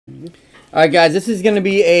All right, guys, this is going to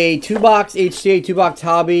be a 2-box HTA 2-box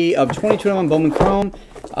hobby of 2021 Bowman Chrome.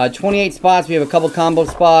 28 spots. We have a couple combo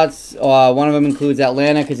spots. One of them includes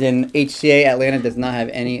Atlanta because in HTA, Atlanta does not have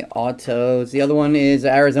any autos. The other one is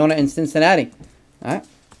Arizona and Cincinnati. All right.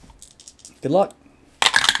 Good luck.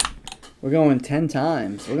 We're going 10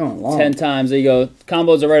 times. We're going long. 10 times. There you go.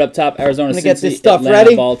 Combos are right up top. Arizona, Cincinnati, get this stuff Atlanta,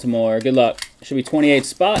 ready. Baltimore. Good luck. Should be 28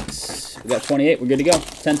 spots. We got 28. We're good to go.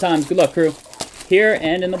 10 times. Good luck, crew. Here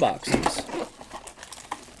and in the boxes.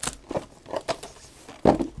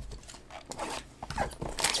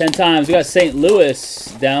 Ten times. We got St. Louis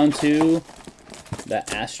down to the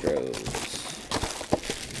Astros.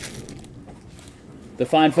 The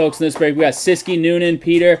fine folks in this break, we got Siski, Noonan,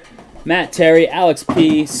 Peter, Matt, Terry, Alex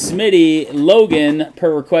P, Smitty, Logan,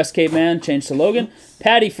 per request, Caveman, changed to Logan,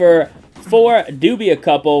 Patty for 4, Doobie a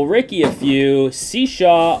couple, Ricky a few,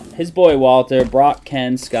 Seashaw, his boy Walter, Brock,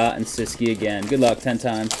 Ken, Scott, and Siski again. Good luck, 10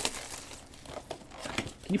 times.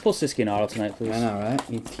 Can you pull Siski in auto tonight, please? I know, right?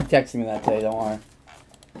 He texted me that day, don't worry.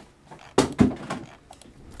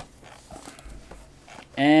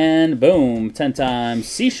 And boom, 10 times.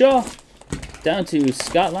 Seashaw down to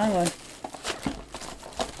Scott Langley.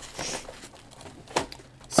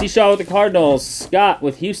 Seashaw with the Cardinals, Scott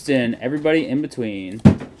with Houston, everybody in between.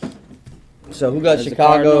 So who got There's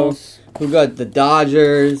Chicago? Who got the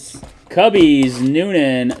Dodgers? Cubbies,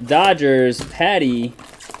 Noonan, Dodgers, Patty.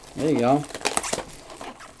 There you go.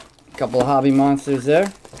 Couple of hobby monsters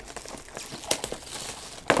there.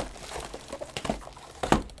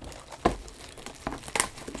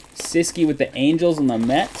 Siski with the Angels and the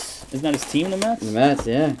Mets. Isn't that his team, the Mets? The Mets,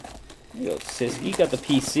 yeah. There you go, Siski. You got the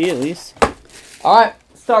PC at least. All right,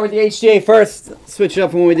 start with the HTA first. Switch it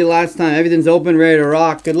up from what we did last time. Everything's open, ready to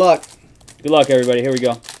rock. Good luck. Good luck, everybody. Here we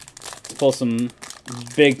go. Pull some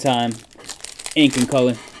big time ink and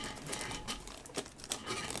color.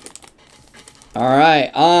 All right,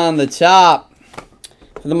 on the top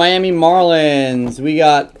for the Miami Marlins, we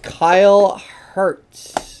got Kyle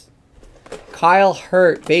Hurt. Kyle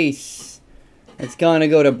Hurt, base. It's going to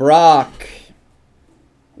go to Brock.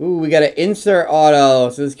 Ooh, we got an insert auto.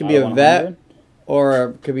 So this could be a vet or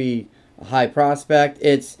it could be a high prospect.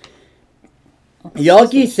 It's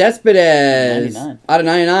Yelki Cespedes out of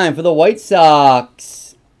 99 for the White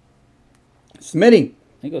Sox. Smitty.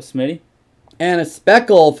 There you go, Smitty. And a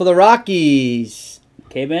speckle for the Rockies.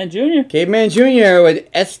 Caveman Jr. Caveman Jr. with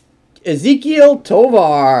Ezekiel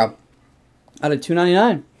Tovar out of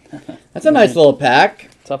 299. That's a nice little pack.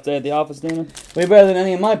 Tough day at the office, Noonan. Way better than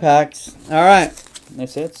any of my packs. All right.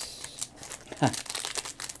 Nice hits.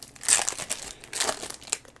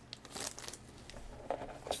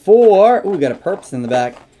 Ooh, we got a purpose in the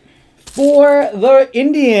back. For the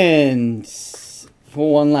Indians.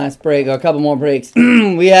 For one last break, or a couple more breaks.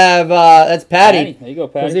 We have, that's Patty. There you go,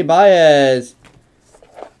 Patty. Jose Baez.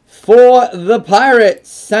 For the Pirates,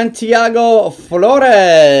 Santiago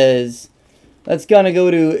Flores. That's going to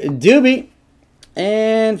go to Doobie.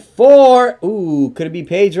 And for, could it be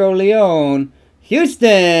Pedro Leon?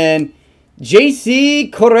 Houston,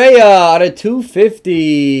 JC Correa out of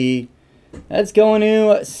 250. That's going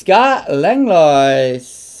to Scott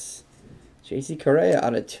Langlois. JC Correa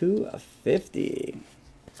out of 250.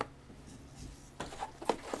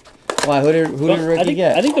 Why, who did Ricky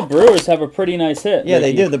get? I think the Brewers have a pretty nice hit. Yeah,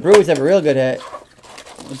 Ricky. they do. The Brewers have a real good hit.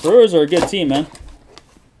 The Brewers are a good team, man.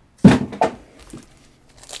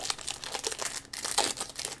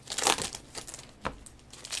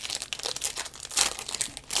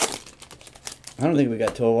 I don't think we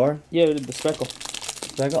got Tovar. Yeah, we did the speckle.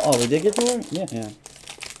 Speckle? Oh, we did get Tovar? Yeah. Yeah.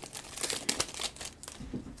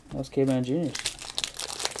 That was Caveman Jr.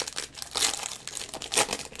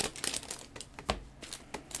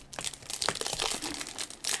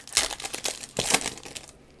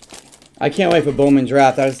 I can't wait for Bowman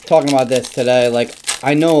draft. I was talking about this today. Like,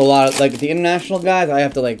 I know a lot of, like, the international guys I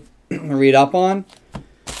have to, like, read up on.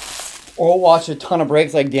 Or watch a ton of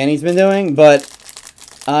breaks like Danny's been doing. But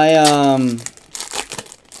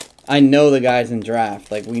I know the guys in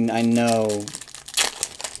draft. Like, I know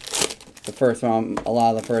the first round, a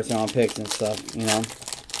lot of the first round picks and stuff, you know?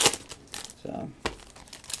 So.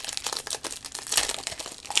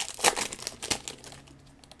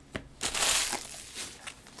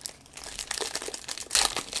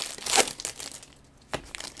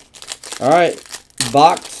 All right,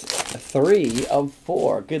 box 3 of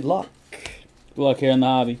 4. Good luck. Good luck here in the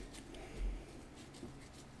hobby.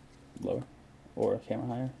 Lower. Or camera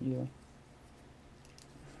higher, either.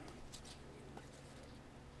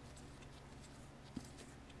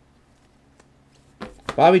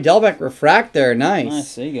 Bobby Delbeck refractor, nice.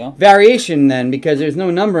 Nice, there you go. Variation then, because there's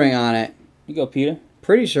no numbering on it. You go, Peter.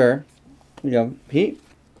 Pretty sure. Here we go. Pete.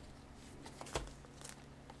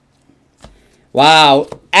 Wow.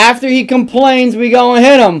 After he complains, we go and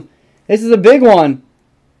hit him. This is a big one.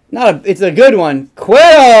 It's a good one.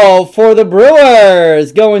 Cueto for the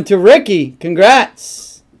Brewers. Going to Ricky.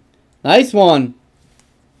 Congrats. Nice one.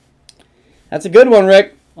 That's a good one,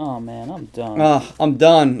 Rick. Oh, man, I'm done. Oh, I'm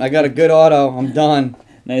done. I got a good auto. I'm done.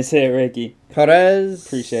 Nice hit, Ricky. Perez.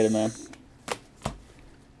 Appreciate it, man.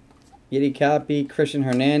 Yeti copy. Christian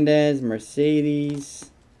Hernandez.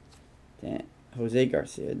 Mercedes. Damn. Jose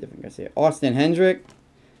Garcia. Different Garcia. Austin Hendrick.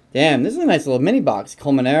 Damn, this is a nice little mini box.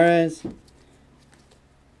 Colmenares.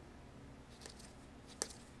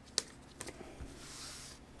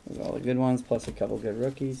 Those are all the good ones, plus a couple good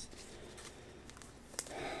rookies.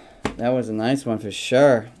 That was a nice one for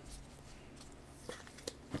sure.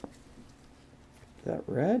 Is that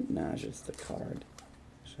red? No, it's just the card.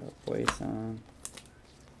 Show Boyson.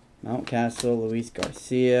 Mountcastle, Luis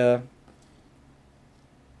Garcia.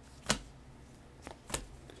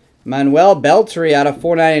 Manuel Beltry out of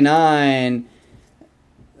 499.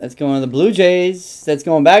 That's going to the Blue Jays. That's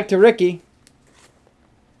going back to Ricky.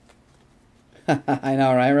 I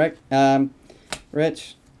know, right, Rick?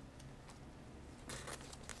 Rich.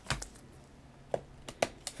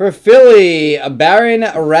 For Philly, Baron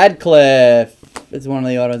Radcliffe. It's one of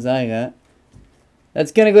the autos I got.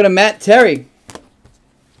 That's going to go to Matt Terry.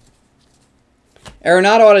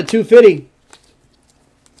 Arenado out of 250.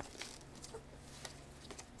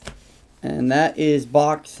 And that is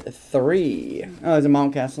box 3. Oh, there's a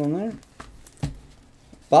Mountcastle in there.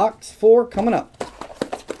 Box 4 coming up.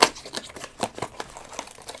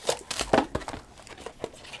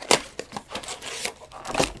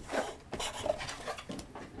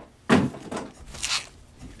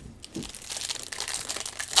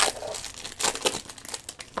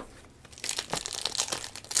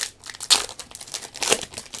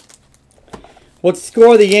 What's the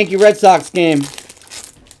score of the Yankee-Red Sox game?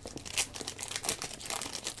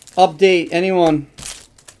 Update, anyone?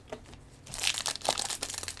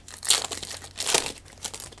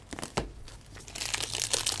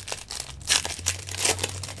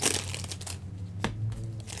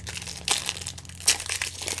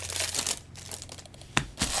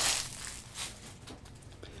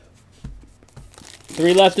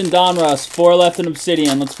 Three left in Donruss, 4 left in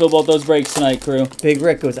Obsidian. Let's fill both those breaks tonight, crew. Big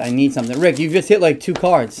Rick goes, I need something. Rick, you just hit like 2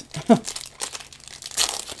 cards.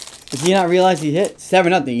 Did you not realize he hit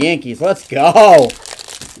 7-0 the Yankees? Let's go.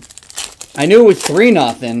 I knew it was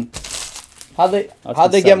 3-0.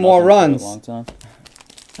 How'd they get more runs?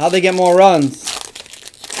 How'd they get more runs?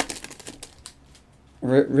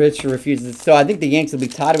 Rich refuses. So I think the Yanks will be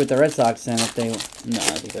tied with the Red Sox then if they. No,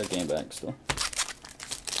 I think they're game back still.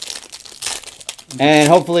 And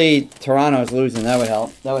hopefully Toronto's losing. That would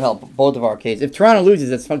help. That would help both of our cases. If Toronto loses,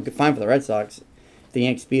 that's fine for the Red Sox. If the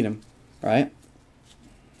Yanks beat them, right?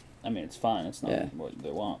 I mean, it's fine. It's not what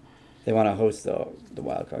they want. They want to host the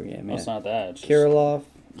wild card game. No, it's not that. It's Kirilov.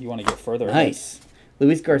 You want to get further. Nice. Ahead.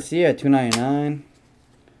 Luis Garcia, 299.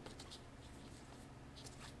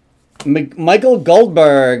 Michael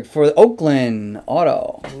Goldberg for Oakland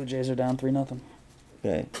Auto. Blue Jays are down 3-0.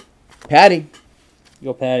 Okay. Patty.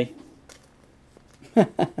 Go Patty.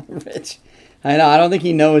 Rich. I know. I don't think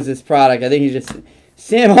he knows this product. I think he just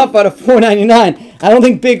Sam up out of $4.99. I don't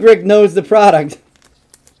think Big Rick knows the product.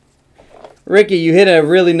 Ricky, you hit a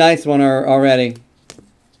really nice one already.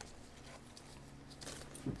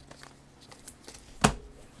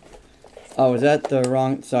 Oh, was that the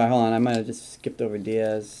wrong? Sorry, hold on. I might have just skipped over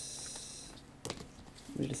Diaz.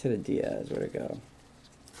 We just hit a Diaz. Where'd it go?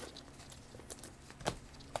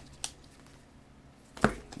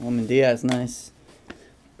 Woman Diaz, nice.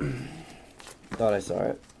 Thought I saw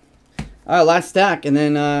it. All right, last stack, and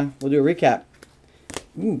then we'll do a recap.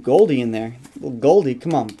 Ooh, Goldie in there. Little Goldie,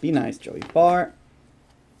 come on, be nice, Joey Bart.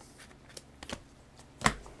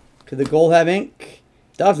 Could the gold have ink?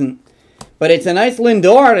 Doesn't. But it's a nice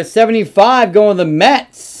Lindor to 75 going to the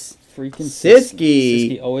Mets. Freaking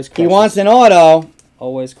Siski. Siski always crushes. He wants an auto.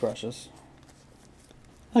 Always crushes.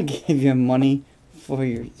 I'll give you money for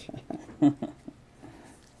your...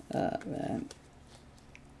 man.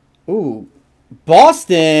 Ooh.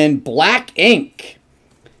 Boston Black Ink.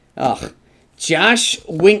 Ugh. Josh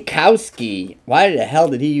Winkowski. Why the hell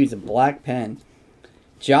did he use a black pen?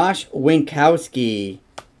 Josh Winkowski.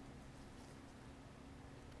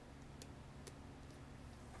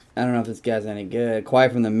 I don't know if this guy's any good.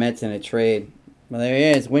 Quiet from the Mets in a trade. Well, there he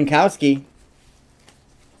is. Winkowski.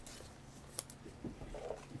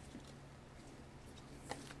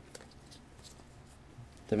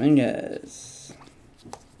 Dominguez.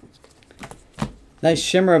 Nice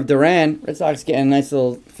shimmer of Duran. Red Sox getting nice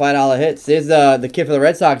little $5 hits. There's the kid for the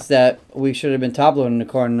Red Sox that we should have been top loading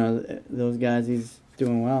according to those guys. He's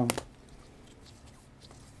doing well.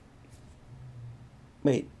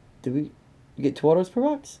 Wait, did we get 2 autos per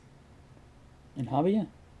box? In hobby, yeah.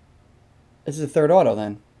 This is the 3rd auto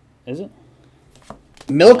then. Is it?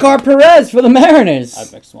 Milcar Perez for the Mariners.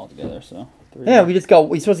 I've mixed them all together, so 3. Yeah, we're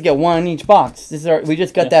supposed to get 1 in each box. We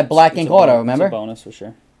just got that black ink auto, remember? It's a bonus for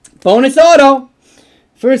sure. Bonus auto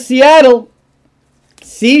for Seattle.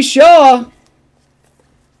 C. Shaw.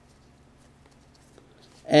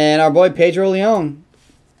 And our boy Pedro Leon.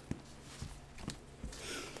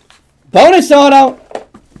 Bonus auto.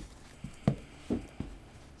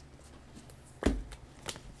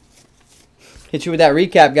 Hit you with that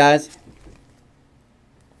recap, guys.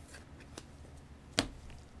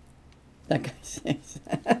 That guy says.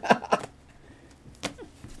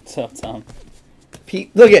 What's up, Tom?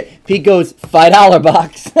 Pete, look at Pete goes $5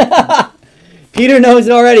 box. Peter knows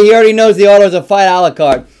it already. He already knows the auto's a $5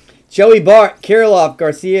 card. Joey Bart, Kirilloff,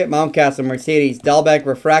 Garcia, Mountcastle, Mercedes, Dahlbeck,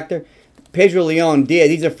 Refractor, Pedro Leon, Diaz.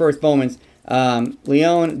 These are first Bowmans.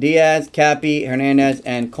 Leon, Diaz, Cappy, Hernandez,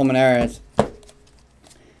 and Colmenares.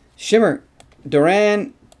 Shimmer,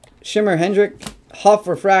 Duran, Shimmer, Hendrick, Huff,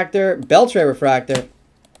 Refractor, Beltre, Refractor.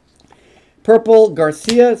 Purple,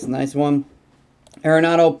 Garcia. It's a nice one.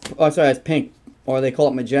 Arenado, oh, sorry, it's pink. Or they call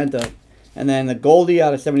it magenta. And then the Goldie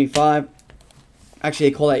out of 75. Actually,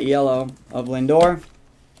 they call that yellow of Lindor.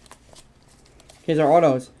 Here's our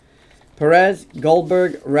autos. Perez,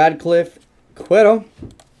 Goldberg, Radcliffe, Cueto,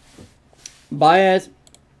 Baez,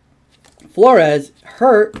 Flores,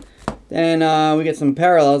 Hurt. Then we get some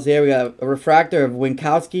parallels here. We got a refractor of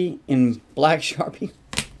Winkowski in black Sharpie.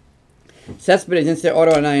 Cespedes instant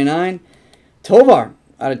auto at 99. Tovar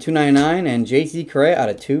out of 299. And JC Correa out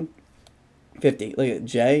of 250. Look at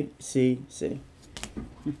JCC.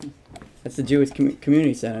 That's the Jewish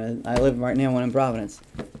Community Center. I live right near one in Providence.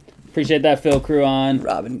 Appreciate that, Phil Crew on.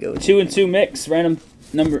 Robin goes 2 and 2 mix. Random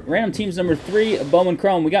teams number 3 of Bowman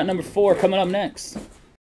Chrome. We got number 4 coming up next.